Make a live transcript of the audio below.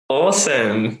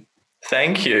Awesome.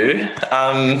 Thank you.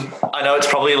 I know it's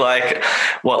probably like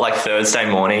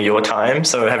Thursday morning your time.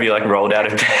 So have you like rolled out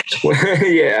of bed?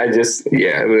 Yeah, I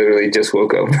literally just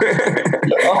woke up.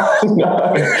 Oh, no.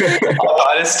 I'll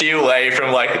try to steer away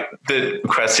from like the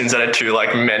questions that are too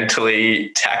like mentally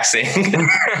taxing.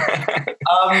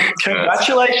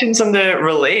 Congratulations on the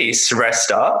release, Rest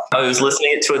Up. I was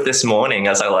listening to it this morning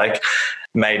as I like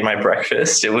made my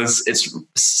breakfast. It's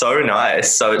so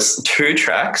nice. So it's 2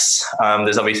 tracks.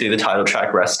 There's obviously the title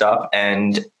track, Rest Up,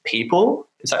 and People.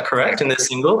 Is that correct in the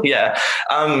single? Yeah.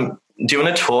 Do you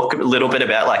want to talk a little bit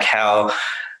about like how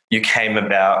you came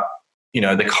about,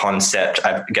 the concept,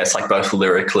 I guess, like both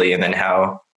lyrically and then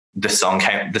how the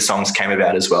songs came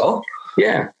about as well?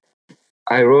 Yeah.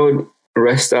 I wrote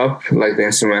Rest Up, like the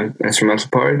instrumental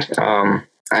part,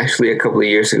 actually a couple of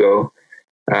years ago,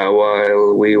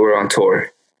 while we were on tour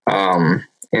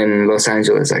in Los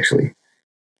Angeles, actually.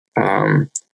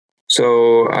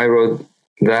 So I wrote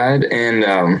that, and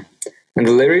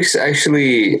the lyrics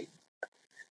actually,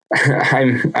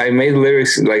 I made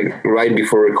lyrics like right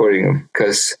before recording them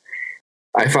because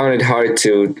I found it hard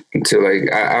to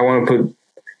like I want to put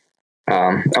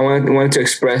I wanted to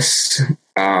express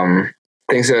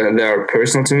things that are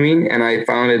personal to me, and I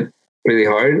found it really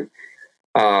hard.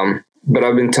 But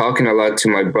I've been talking a lot to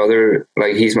my brother,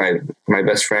 like he's my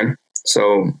best friend.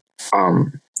 So,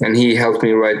 and he helped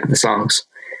me write the songs.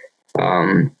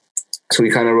 So we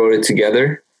kind of wrote it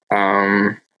together.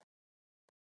 The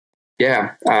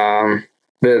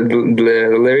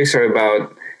lyrics are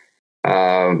about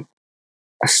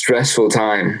a stressful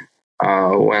time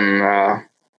when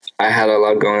I had a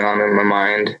lot going on in my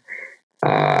mind.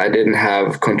 I didn't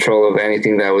have control of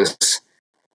anything that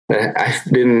I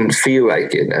didn't feel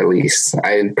like it, at least.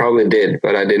 I probably did,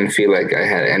 but I didn't feel like I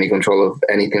had any control of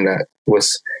anything that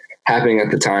was happening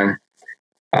at the time.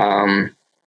 And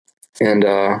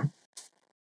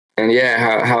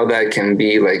yeah, how that can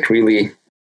be like really,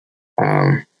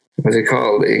 what's it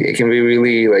called? It can be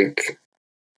really like,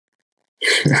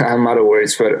 I'm out of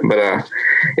words, but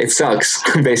it sucks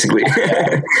basically.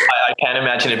 I can't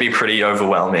imagine it'd be pretty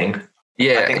overwhelming.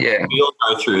 Yeah, I think we all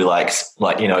go through like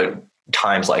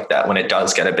times like that when it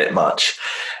does get a bit much.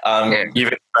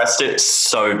 You've expressed it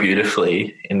so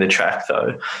beautifully in the track,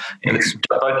 though, in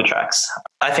both the tracks.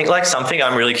 I think like something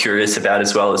I'm really curious about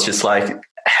as well is just like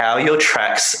how your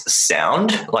tracks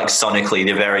sound, like sonically.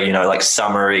 They're very, like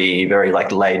summery, very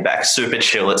like laid back, super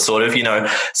chill. It's sort of,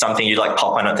 something you'd like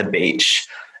pop on at the beach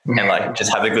and like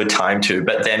just have a good time to.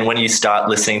 But then when you start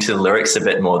listening to the lyrics a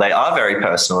bit more, they are very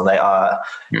personal. They are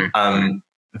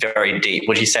very deep.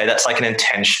 Would you say that's like an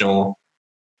intentional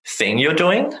thing you're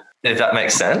doing, if that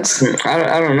makes sense?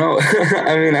 I don't know.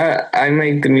 I mean, I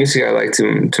make the music I like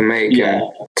to make. Yeah.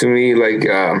 And to me, like,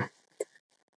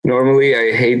 normally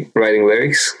I hate writing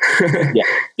lyrics.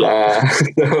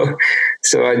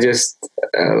 So I just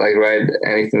like write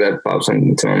anything that pops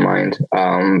into my mind.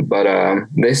 But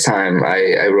this time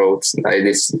I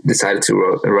decided to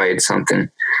write something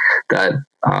that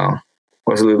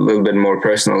was a little bit more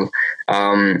personal.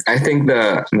 I think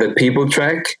the People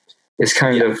track is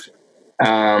kind of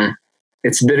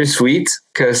it's bittersweet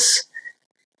because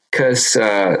it's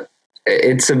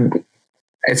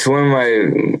one of my,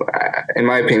 in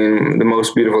my opinion, the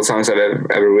most beautiful songs I've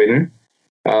ever written.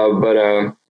 But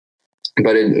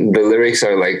the lyrics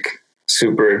are like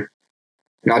super,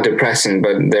 not depressing,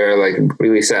 but they're like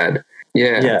really sad.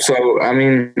 Yeah. So I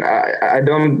mean, I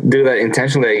don't do that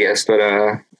intentionally, I guess, but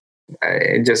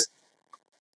I just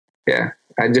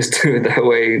do it that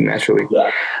way naturally.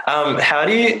 Yeah.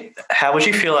 How would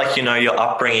you feel like, your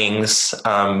upbringings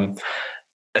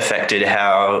affected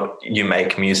how you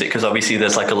make music? Because obviously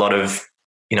there's like a lot of,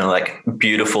 like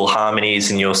beautiful harmonies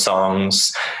in your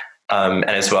songs. And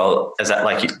as well as that,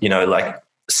 like, like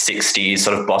 60s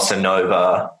sort of bossa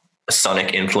nova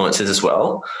sonic influences as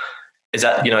well. Is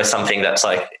that, something that's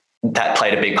like, that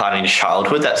played a big part in your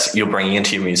childhood that's you're bringing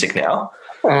into your music now?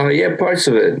 Yeah, parts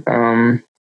of it.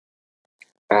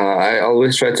 I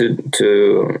always try to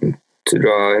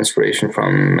draw inspiration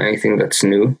from anything that's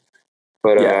new,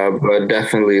 but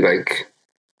definitely like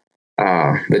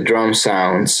the drum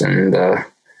sounds and the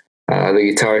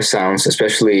guitar sounds,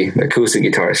 especially the acoustic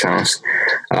guitar sounds.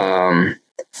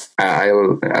 I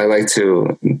like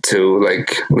to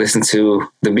like listen to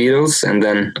the Beatles and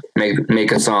then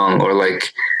make a song, or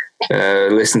like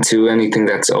listen to anything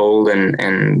that's old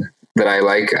and that I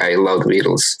like. I love the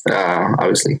Beatles,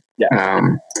 obviously.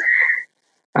 Yeah.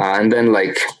 And then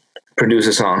like produce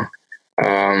a song.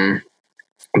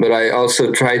 But I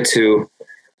also try to,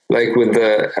 like with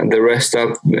the Rest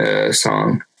Up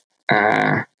song,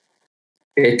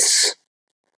 it's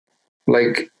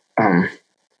like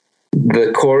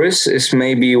the chorus is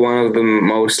maybe one of the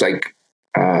most like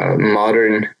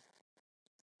modern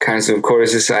kinds of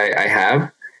choruses I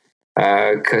have,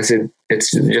 because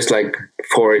it's just like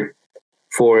four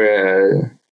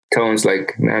tones,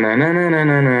 like na na na na na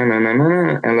na na na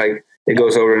na, and like it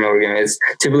goes over and over again. It's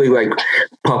typically like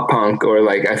pop punk, or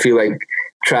like I feel like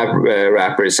trap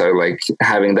rappers are like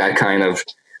having that kind of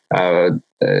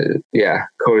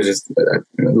choruses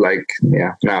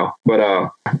now.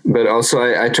 But also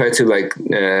I try to like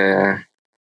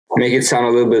make it sound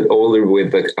a little bit older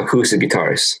with like acoustic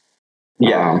guitars.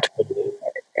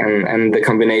 And the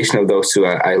combination of those two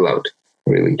I loved,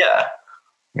 really. Yeah.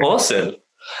 Awesome.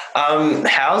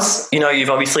 How's, you've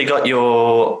obviously got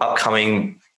your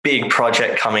upcoming big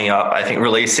project coming up, I think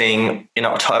releasing in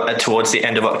October, towards the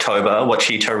end of October,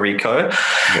 Wachito Rico.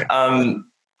 Yeah.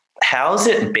 How's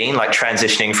it been like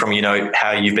transitioning from,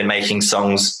 how you've been making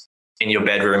songs in your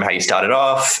bedroom, how you started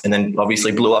off and then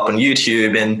obviously blew up on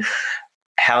YouTube, and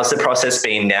how's the process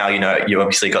been now? You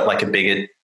obviously got like a bigger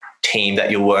team that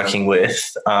you're working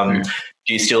with. Do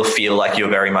you still feel like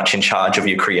you're very much in charge of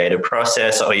your creative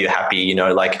process, or are you happy,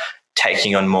 like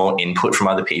taking on more input from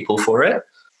other people for it?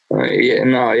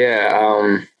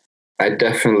 I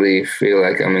definitely feel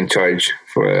like I'm in charge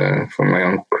for my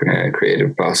own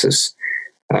creative process,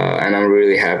 and I'm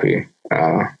really happy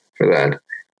for that.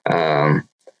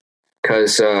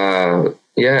 Because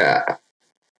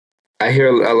I hear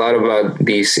a lot about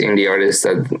these indie artists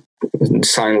that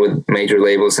sign with major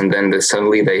labels, and then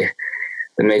suddenly the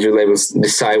major labels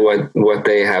decide what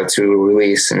they have to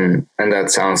release, and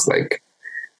that sounds like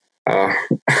a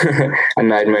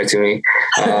nightmare to me.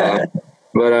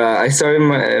 But I started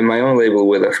my own label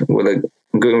with a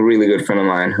really good friend of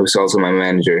mine who's also my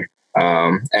manager,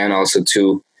 and also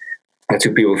two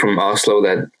people from Oslo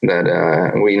that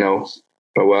we know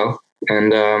well.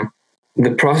 And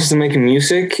the process of making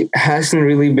music hasn't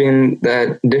really been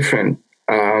that different,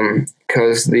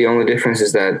 because the only difference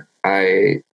is that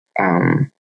I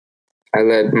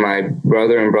let my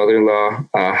brother and brother-in-law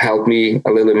help me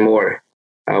a little bit more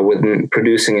with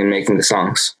producing and making the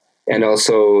songs, and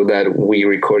also that we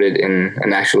recorded in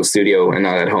an actual studio and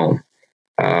not at home.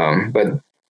 But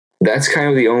that's kind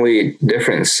of the only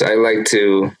difference.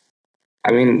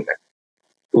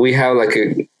 We have like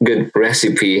a good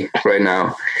recipe right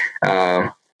now.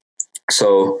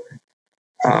 So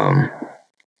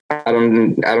I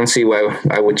don't see why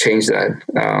I would change that.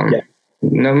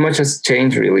 Not much has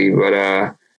changed really,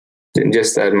 but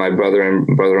just that my brother and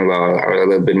brother-in-law are a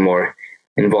little bit more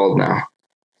involved now.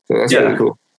 So that's really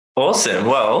cool. Awesome.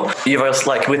 Well, you've also,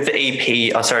 like with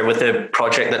the with the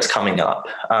project that's coming up,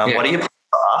 what are you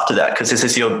after that? Because this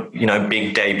is your,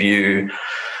 big debut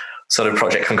sort of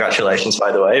project. Congratulations,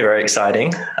 by the way. Very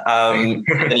exciting. And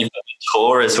then you've got a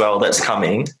tour as well that's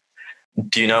coming.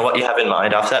 Do you know what you have in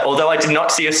mind after that? Although I did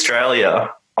not see Australia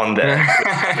on there.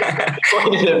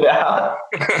 What is it about?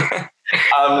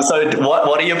 So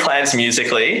what are your plans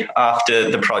musically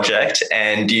after the project,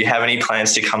 and do you have any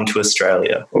plans to come to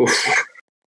Australia? Oof.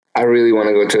 I really want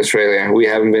to go to Australia. We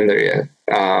haven't been there yet.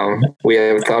 We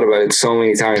have thought about it so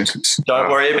many times. Don't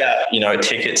worry about,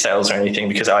 ticket sales or anything,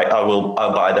 because I'll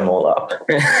buy them all up.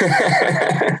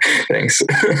 Thanks.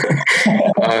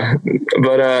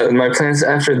 But my plans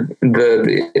after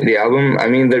the album, I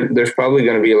mean, there's probably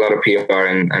going to be a lot of PR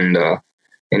and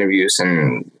interviews,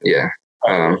 and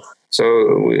so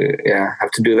we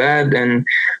have to do that.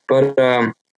 But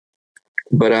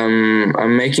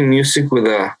I'm making music with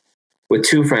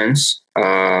two friends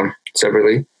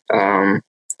separately.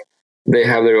 They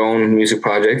have their own music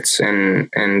projects, and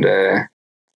then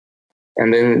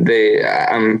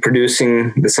I'm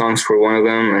producing the songs for one of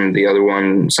them, and the other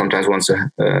one sometimes wants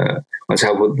to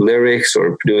help with lyrics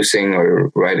or producing or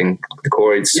writing the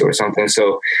chords or something.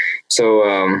 So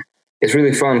it's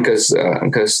really fun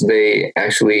because they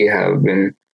actually have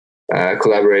been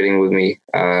collaborating with me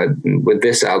with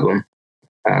this album.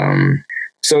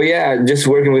 So just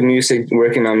working with music,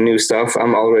 working on new stuff.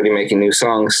 I'm already making new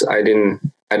songs. I didn't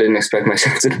expect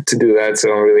myself to do that,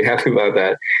 so I'm really happy about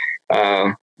that.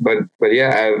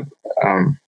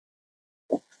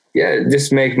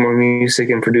 Just make more music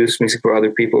and produce music for other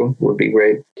people would be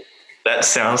great. That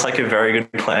sounds like a very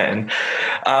good plan.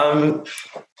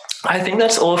 I think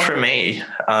that's all from me.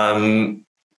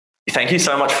 Thank you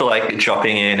so much for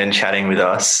dropping in and chatting with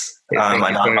us.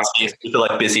 I know it must be a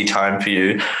super busy time for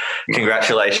you.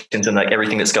 Congratulations on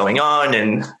everything that's going on,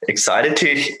 and excited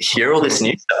to hear all this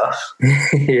new stuff.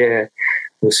 Yeah,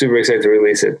 I'm super excited to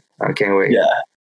release it. I can't wait. Yeah.